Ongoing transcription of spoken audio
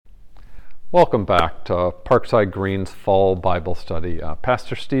Welcome back to Parkside Green's Fall Bible Study.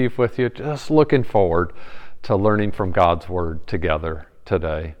 Pastor Steve with you, just looking forward to learning from God's Word together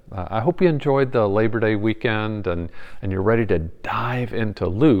today. I hope you enjoyed the Labor Day weekend and you're ready to dive into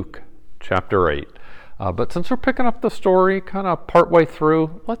Luke chapter 8. But since we're picking up the story kind of partway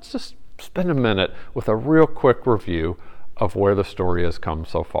through, let's just spend a minute with a real quick review of where the story has come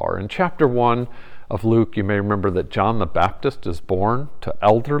so far. In chapter 1 of Luke, you may remember that John the Baptist is born to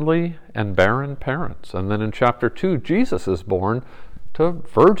elderly and barren parents. And then in chapter 2, Jesus is born to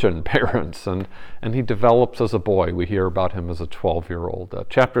virgin parents, and he develops as a boy. We hear about him as a 12-year-old.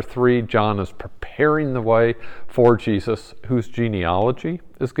 Chapter 3, John is preparing the way for Jesus, whose genealogy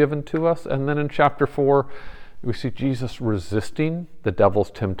is given to us. And then in chapter 4, we see Jesus resisting the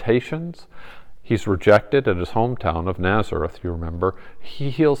devil's temptations. He's rejected at his hometown of Nazareth, you remember.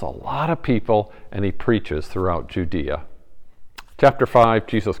 He heals a lot of people, and he preaches throughout Judea. Chapter 5,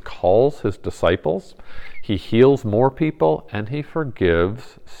 Jesus calls his disciples. He heals more people, and he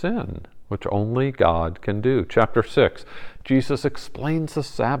forgives sin, which only God can do. Chapter 6, Jesus explains the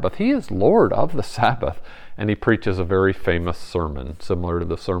Sabbath. He is Lord of the Sabbath, and he preaches a very famous sermon, similar to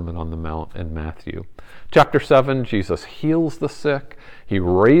the Sermon on the Mount in Matthew. Chapter 7, Jesus heals the sick, he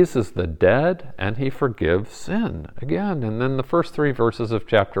raises the dead, and he forgives sin again. And then the first 3 verses of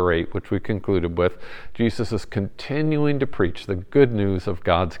chapter 8, which we concluded with, Jesus is continuing to preach the good news of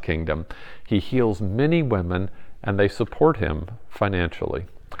God's kingdom. He heals many women, and they support him financially.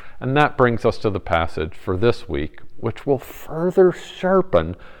 And that brings us to the passage for this week, which will further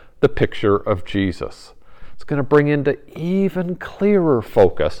sharpen the picture of Jesus. It's going to bring into even clearer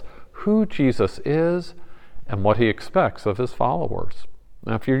focus who Jesus is and what he expects of his followers.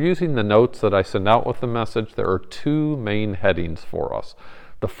 Now, if you're using the notes that I send out with the message, there are 2 main headings for us.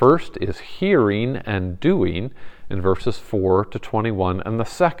 The first is hearing and doing in verses 4 to 21, and the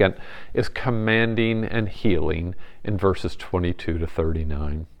second is commanding and healing in verses 22 to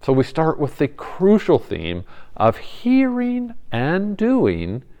 39. So we start with the crucial theme of hearing and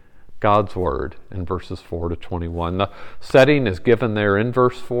doing God's Word in verses 4 to 21. The setting is given there in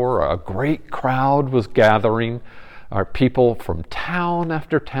verse 4. A great crowd was gathering. Our people from town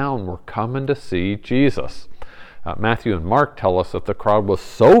after town were coming to see Jesus. Matthew and Mark tell us that the crowd was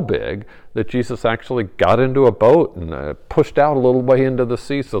so big that Jesus actually got into a boat and pushed out a little way into the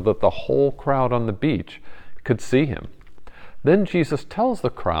sea so that the whole crowd on the beach could see him. Then Jesus tells the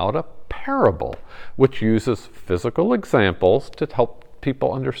crowd a parable, which uses physical examples to help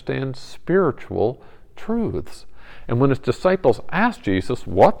people understand spiritual truths. And when his disciples ask Jesus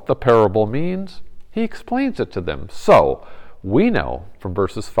what the parable means, he explains it to them. So, we know from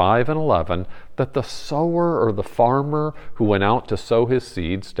verses 5 and 11 that the sower or the farmer who went out to sow his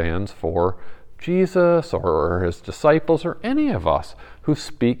seed stands for Jesus or his disciples or any of us who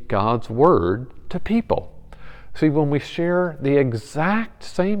speak God's word to people. See, when we share the exact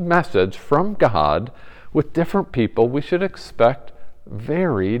same message from God with different people, we should expect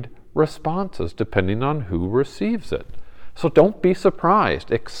varied responses depending on who receives it. So don't be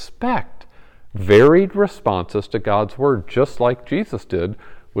surprised. Expect varied responses to God's word, just like Jesus did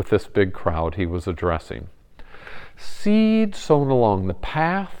with this big crowd he was addressing. Seed sown along the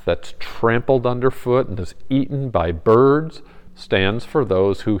path that's trampled underfoot and is eaten by birds stands for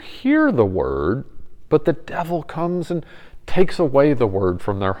those who hear the word, but the devil comes and takes away the word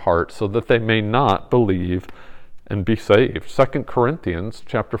from their heart so that they may not believe and be saved. 2 Corinthians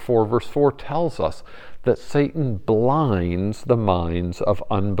chapter 4, verse 4 tells us that Satan blinds the minds of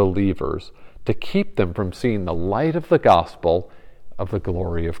unbelievers to keep them from seeing the light of the gospel of the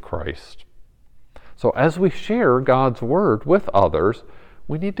glory of Christ. So as we share God's word with others,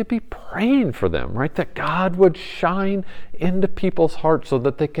 we need to be praying for them, right? That God would shine into people's hearts so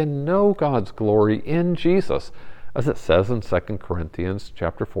that they can know God's glory in Jesus, as it says in 2 Corinthians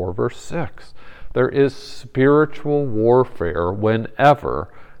chapter 4, verse 6. There is spiritual warfare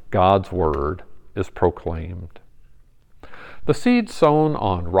whenever God's word is proclaimed. The seed sown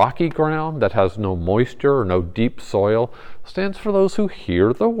on rocky ground that has no moisture or no deep soil stands for those who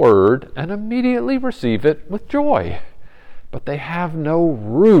hear the word and immediately receive it with joy. But they have no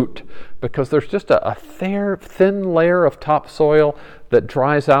root because there's just a thin layer of topsoil that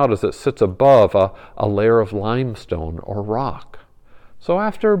dries out as it sits above a layer of limestone or rock. So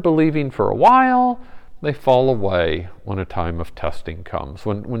after believing for a while, they fall away when a time of testing comes,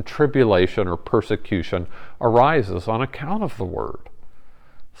 when tribulation or persecution arises on account of the word.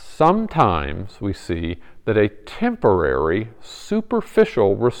 Sometimes we see that a temporary,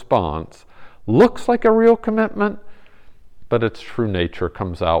 superficial response looks like a real commitment, but its true nature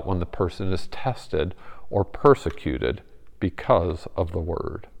comes out when the person is tested or persecuted because of the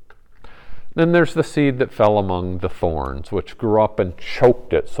word. Then there's the seed that fell among the thorns, which grew up and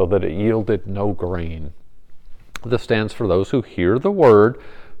choked it so that it yielded no grain. This stands for those who hear the word,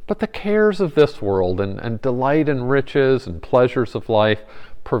 but the cares of this world and delight in riches and pleasures of life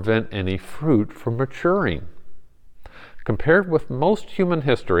prevent any fruit from maturing. Compared with most human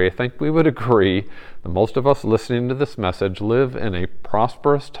history, I think we would agree that most of us listening to this message live in a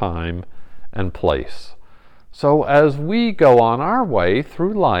prosperous time and place. So as we go on our way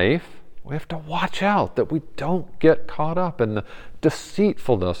through life, we have to watch out that we don't get caught up in the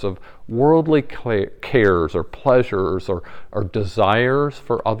deceitfulness of worldly cares or pleasures or desires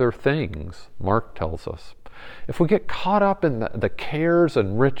for other things, Mark tells us. If we get caught up in the cares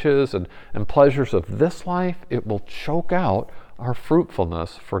and riches and pleasures of this life, it will choke out our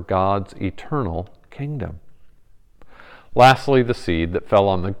fruitfulness for God's eternal kingdom. Lastly, the seed that fell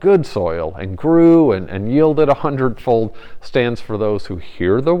on the good soil and grew and yielded 100-fold stands for those who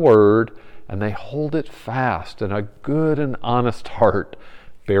hear the word and they hold it fast in a good and honest heart,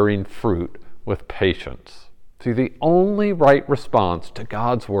 bearing fruit with patience. See, the only right response to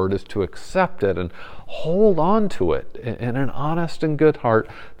God's word is to accept it and hold on to it in an honest and good heart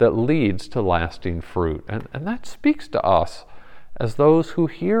that leads to lasting fruit. And that speaks to us as those who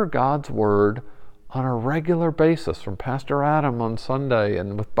hear God's word on a regular basis from Pastor Adam on Sunday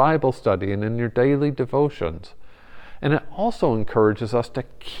and with Bible study and in your daily devotions. And it also encourages us to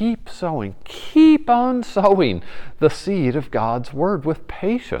keep sowing, keep on sowing the seed of God's word with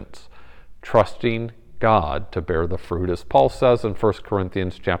patience, trusting God to bear the fruit. As Paul says in 1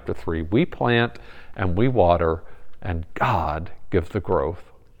 Corinthians chapter 3, we plant and we water, and God gives the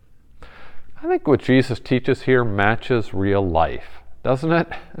growth. I think what Jesus teaches here matches real life, doesn't it?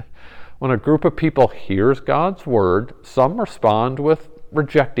 When a group of people hears God's word, some respond with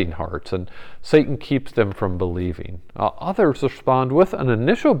rejecting hearts, and Satan keeps them from believing. Others respond with an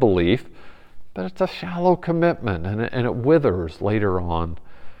initial belief, but it's a shallow commitment, and it withers later on.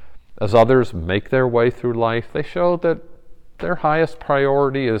 As others make their way through life, they show that their highest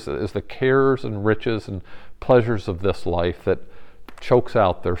priority is the cares and riches and pleasures of this life that chokes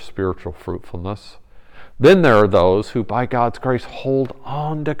out their spiritual fruitfulness. Then there are those who, by God's grace, hold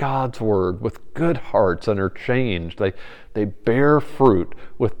on to God's word with good hearts and are changed. They bear fruit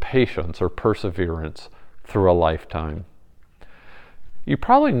with patience or perseverance through a lifetime. You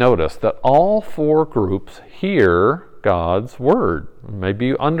probably noticed that all four groups hear God's word. Maybe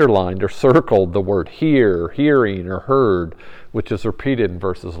you underlined or circled the word hear, hearing, or heard, which is repeated in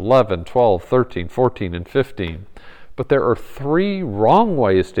verses 11, 12, 13, 14, and 15. But there are three wrong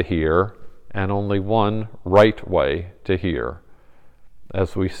ways to hear and only one right way to hear.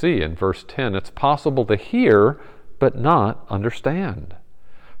 As we see in verse 10, it's possible to hear but not understand.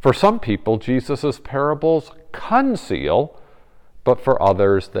 For some people, Jesus' parables conceal, but for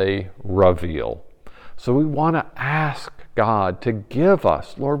others, they reveal. So we want to ask God to give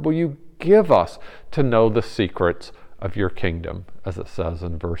us, Lord, will you give us to know the secrets of your kingdom, as it says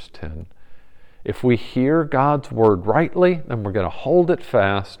in verse 10. If we hear God's word rightly, then we're going to hold it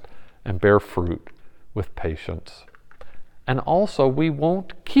fast and bear fruit with patience. And also, we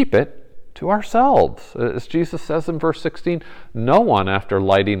won't keep it to ourselves. As Jesus says in verse 16, no one, after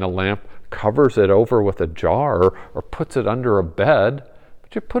lighting a lamp, covers it over with a jar or puts it under a bed,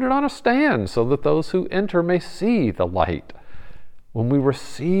 but you put it on a stand so that those who enter may see the light. When we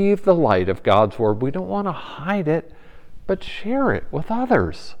receive the light of God's word, we don't want to hide it, but share it with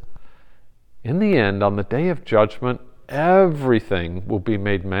others. In the end, on the day of judgment, everything will be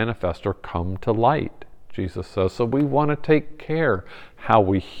made manifest or come to light, Jesus says. So we want to take care how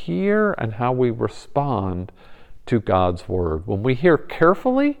we hear and how we respond to God's word. When we hear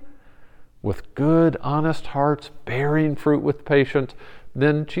carefully, with good, honest hearts, bearing fruit with patience,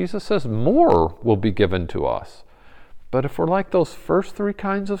 then Jesus says more will be given to us. But if we're like those first three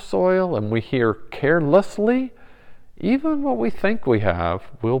kinds of soil and we hear carelessly, even what we think we have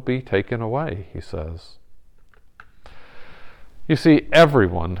will be taken away, he says. You see,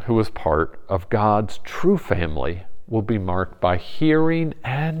 everyone who is part of God's true family will be marked by hearing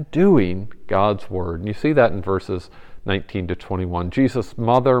and doing God's word. And you see that in verses 19 to 21. Jesus'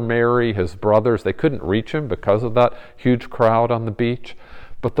 mother, Mary, his brothers, they couldn't reach him because of that huge crowd on the beach.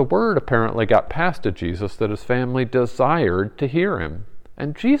 But the word apparently got passed to Jesus that his family desired to hear him.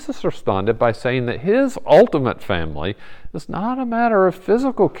 And Jesus responded by saying that his ultimate family is not a matter of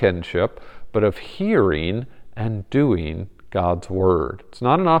physical kinship, but of hearing and doing God's word. It's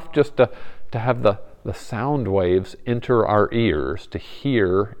not enough just to have the sound waves enter our ears, to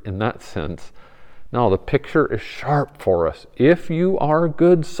hear in that sense. No, the picture is sharp for us. If you are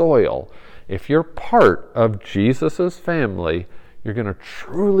good soil, if you're part of Jesus' family, you're going to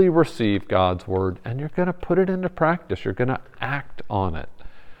truly receive God's word, and you're going to put it into practice. You're going to act on it.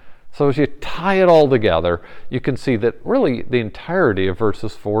 So as you tie it all together, you can see that really the entirety of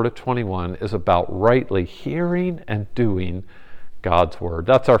verses 4 to 21 is about rightly hearing and doing God's word.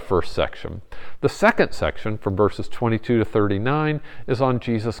 That's our first section. The second section, from verses 22 to 39, is on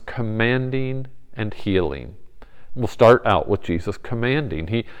Jesus commanding and healing. We'll start out with Jesus commanding.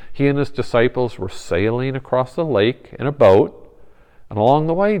 He and his disciples were sailing across the lake in a boat, and along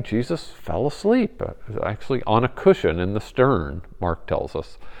the way, Jesus fell asleep, actually on a cushion in the stern, Mark tells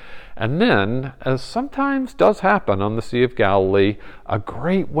us. And then, as sometimes does happen on the Sea of Galilee, a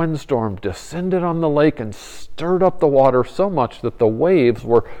great windstorm descended on the lake and stirred up the water so much that the waves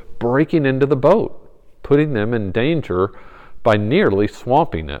were breaking into the boat, putting them in danger by nearly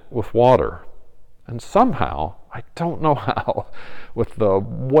swamping it with water. And somehow, I don't know how, with the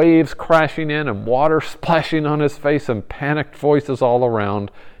waves crashing in and water splashing on his face and panicked voices all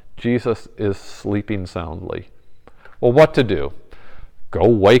around, Jesus is sleeping soundly. Well, what to do? Go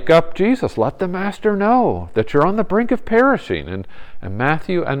wake up Jesus. Let the Master know that you're on the brink of perishing. And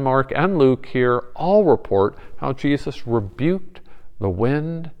Matthew and Mark and Luke here all report how Jesus rebuked the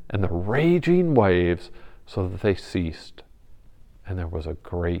wind and the raging waves so that they ceased. And there was a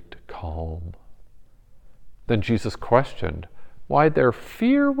great calm. Then Jesus questioned why their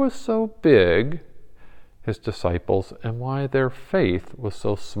fear was so big, his disciples, and why their faith was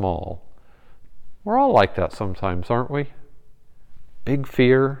so small. We're all like that sometimes, aren't we? Big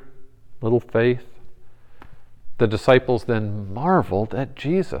fear, little faith. The disciples then marveled at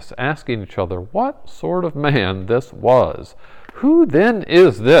Jesus, asking each other what sort of man this was. Who then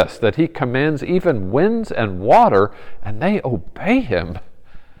is this that he commands even winds and water, and they obey him?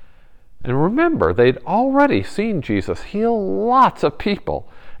 And remember, they'd already seen Jesus heal lots of people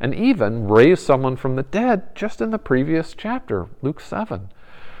and even raise someone from the dead just in the previous chapter, Luke 7.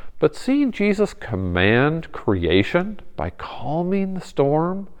 But seeing Jesus command creation by calming the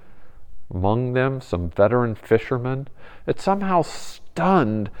storm, among them some veteran fishermen, it somehow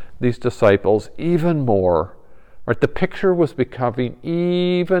stunned these disciples even more. Right? The picture was becoming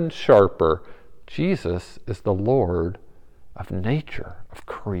even sharper. Jesus is the Lord of nature, of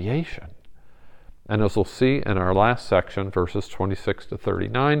creation. And as we'll see in our last section, verses 26 to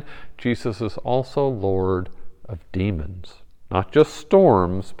 39, Jesus is also Lord of demons. Not just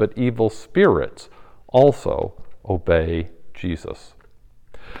storms, but evil spirits also obey Jesus.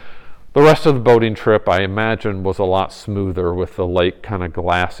 The rest of the boating trip, I imagine, was a lot smoother with the lake kind of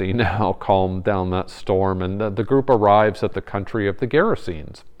glassy now, calmed down that storm, and the group arrives at the country of the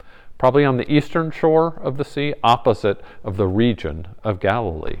Gerasenes, probably on the eastern shore of the sea, opposite of the region of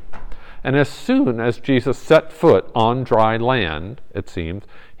Galilee. And as soon as Jesus set foot on dry land, it seems,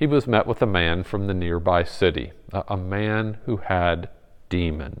 he was met with a man from the nearby city, a man who had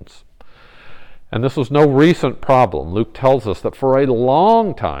demons. And this was no recent problem. Luke tells us that for a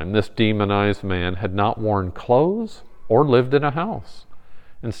long time, this demonized man had not worn clothes or lived in a house.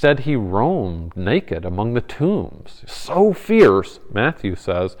 Instead, he roamed naked among the tombs, so fierce, Matthew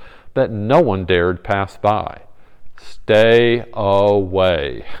says, that no one dared pass by. Stay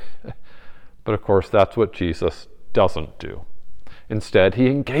away. But of course, that's what Jesus doesn't do. Instead, he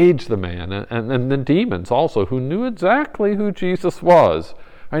engaged the man and the demons also, who knew exactly who Jesus was.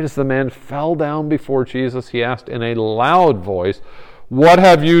 Right, as the man fell down before Jesus, he asked in a loud voice, "What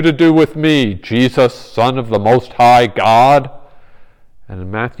have you to do with me, Jesus, Son of the Most High God?" And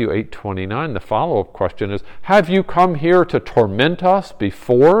in Matthew 8:29, the follow-up question is, "Have you come here to torment us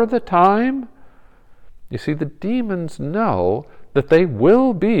before the time?" You see, the demons know that they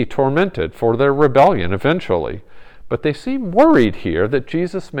will be tormented for their rebellion eventually, but they seem worried here that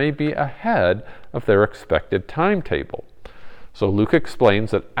Jesus may be ahead of their expected timetable. So Luke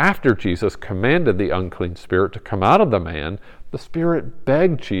explains that after Jesus commanded the unclean spirit to come out of the man, the spirit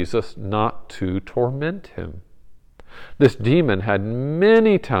begged Jesus not to torment him. This demon had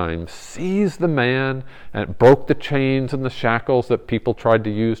many times seized the man and broke the chains and the shackles that people tried to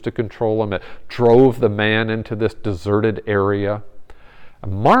use to control him. It drove the man into this deserted area.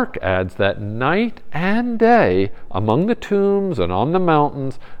 Mark adds that night and day, among the tombs and on the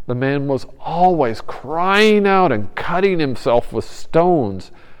mountains, the man was always crying out and cutting himself with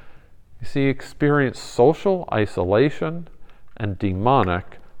stones. You see, he experienced social isolation and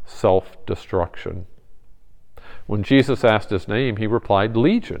demonic self-destruction. When Jesus asked his name, he replied,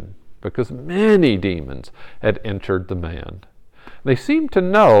 Legion, because many demons had entered the man. They seemed to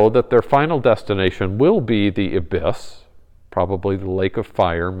know that their final destination will be the abyss, probably the lake of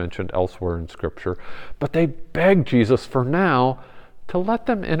fire mentioned elsewhere in Scripture, but they begged Jesus for now to let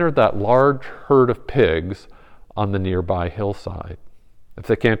them enter that large herd of pigs on the nearby hillside. If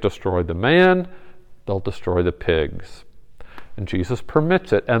they can't destroy the man, they'll destroy the pigs. And Jesus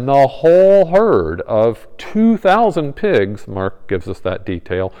permits it, and the whole herd of 2,000 pigs, Mark gives us that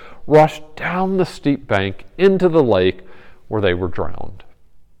detail, rushed down the steep bank into the lake where they were drowned.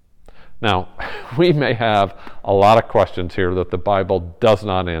 Now, we may have a lot of questions here that the Bible does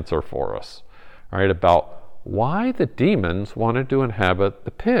not answer for us, right, about why the demons wanted to inhabit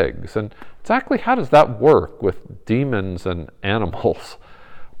the pigs, and exactly how does that work with demons and animals,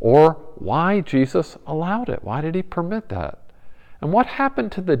 or why Jesus allowed it. Why did he permit that? And what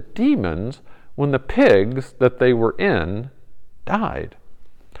happened to the demons when the pigs that they were in died?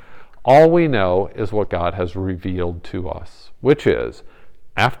 All we know is what God has revealed to us, which is,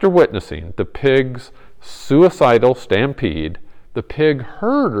 after witnessing the pigs' suicidal stampede, the pig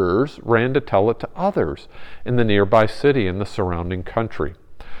herders ran to tell it to others in the nearby city and the surrounding country.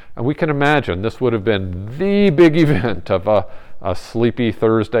 And we can imagine this would have been the big event of a sleepy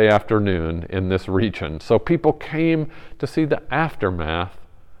Thursday afternoon in this region. So people came to see the aftermath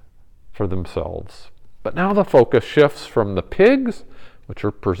for themselves. But now the focus shifts from the pigs, which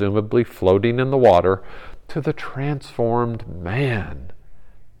are presumably floating in the water, to the transformed man.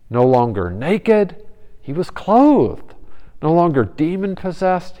 No longer naked, he was clothed. No longer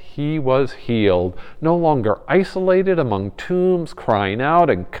demon-possessed, he was healed. No longer isolated among tombs, crying out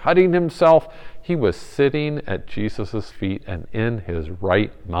and cutting himself, he was sitting at Jesus' feet and in his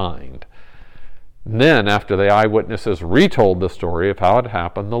right mind. And then, after the eyewitnesses retold the story of how it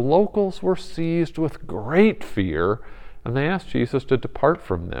happened, the locals were seized with great fear, and they asked Jesus to depart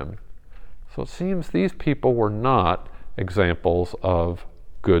from them. So it seems these people were not examples of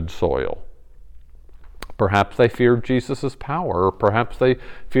good soil. Perhaps they feared Jesus' power, or perhaps they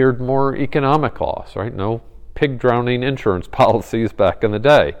feared more economic loss, right? No pig drowning insurance policies back in the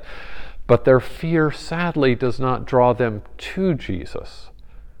day. But their fear, sadly, does not draw them to Jesus,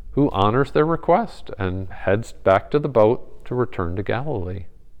 who honors their request and heads back to the boat to return to Galilee.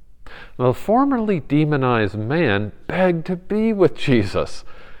 Now, the formerly demonized man begged to be with Jesus,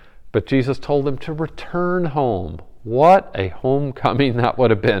 but Jesus told him to return home. What a homecoming that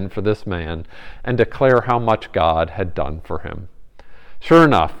would have been for this man, and declare how much God had done for him. Sure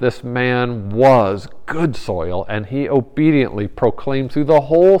enough, this man was good soil, and he obediently proclaimed through the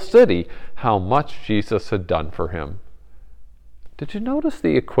whole city how much Jesus had done for him. Did you notice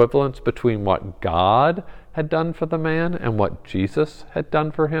the equivalence between what God had done for the man and what Jesus had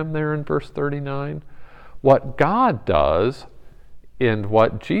done for him there in verse 39? What God does and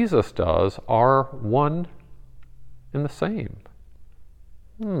what Jesus does are one and the same.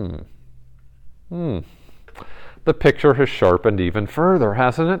 The picture has sharpened even further,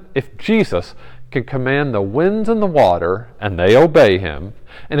 hasn't it? If Jesus can command the winds and the water, and they obey him,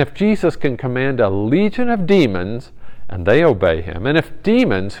 and if Jesus can command a legion of demons, and they obey him, and if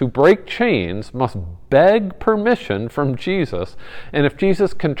demons who break chains must beg permission from Jesus, and if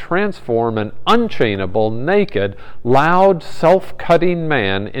Jesus can transform an unchainable, naked, loud, self-cutting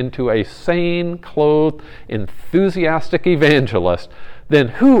man into a sane, clothed, enthusiastic evangelist, then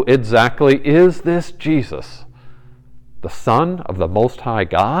who exactly is this Jesus? The Son of the Most High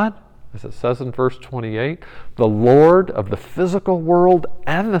God, as it says in verse 28, the Lord of the physical world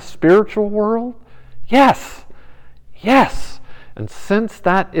and the spiritual world? Yes. And since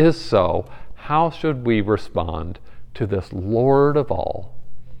that is so, how should we respond to this Lord of all?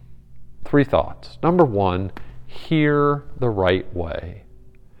 3 thoughts. Number 1, hear the right way.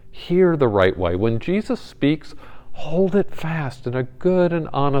 Hear the right way. When Jesus speaks, hold it fast in a good and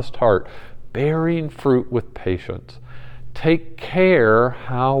honest heart, bearing fruit with patience. Take care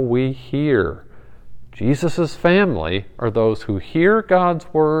how we hear. Jesus' family are those who hear God's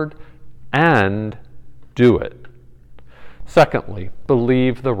word and do it. Secondly,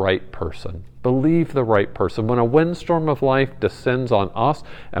 believe the right person. Believe the right person. When a windstorm of life descends on us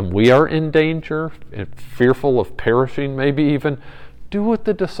and we are in danger, fearful of perishing maybe even, do what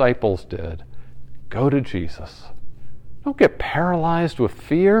the disciples did. Go to Jesus. Don't get paralyzed with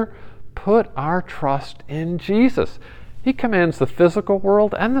fear. Put our trust in Jesus. He commands the physical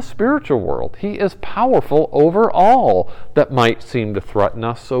world and the spiritual world. He is powerful over all that might seem to threaten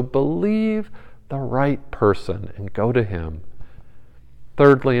us. So believe the right person and go to him.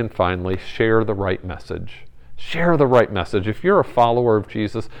 Thirdly and finally, share the right message. Share the right message. If you're a follower of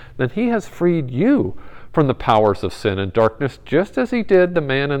Jesus, then he has freed you from the powers of sin and darkness, just as he did the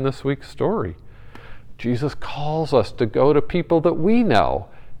man in this week's story. Jesus calls us to go to people that we know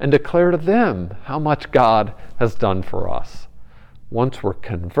and declare to them how much God has done for us. Once we're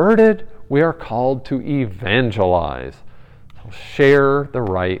converted, we are called to evangelize. So share the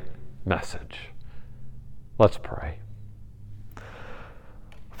right message. Let's pray.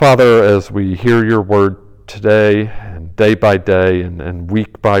 Father, as we hear your word today and day by day and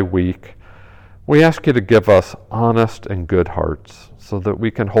week by week, we ask you to give us honest and good hearts so that we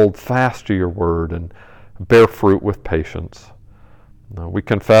can hold fast to your word and bear fruit with patience. We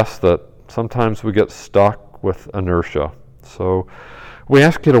confess that sometimes we get stuck with inertia. So we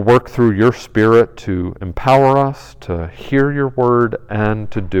ask you to work through your Spirit to empower us to hear your word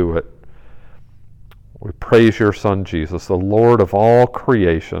and to do it. We praise your Son Jesus, the Lord of all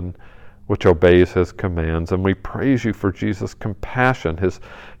creation, which obeys his commands. And we praise you for Jesus' compassion,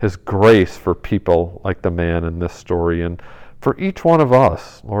 his grace for people like the man in this story, and for each one of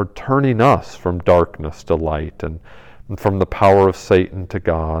us, Lord, turning us from darkness to light and from the power of Satan to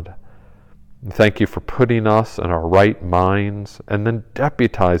God. And thank you for putting us in our right minds and then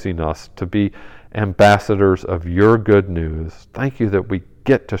deputizing us to be ambassadors of your good news. Thank you that we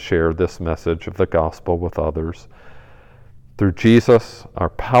get to share this message of the gospel with others. Through Jesus, our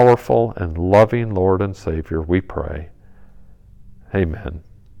powerful and loving Lord and Savior, we pray. Amen.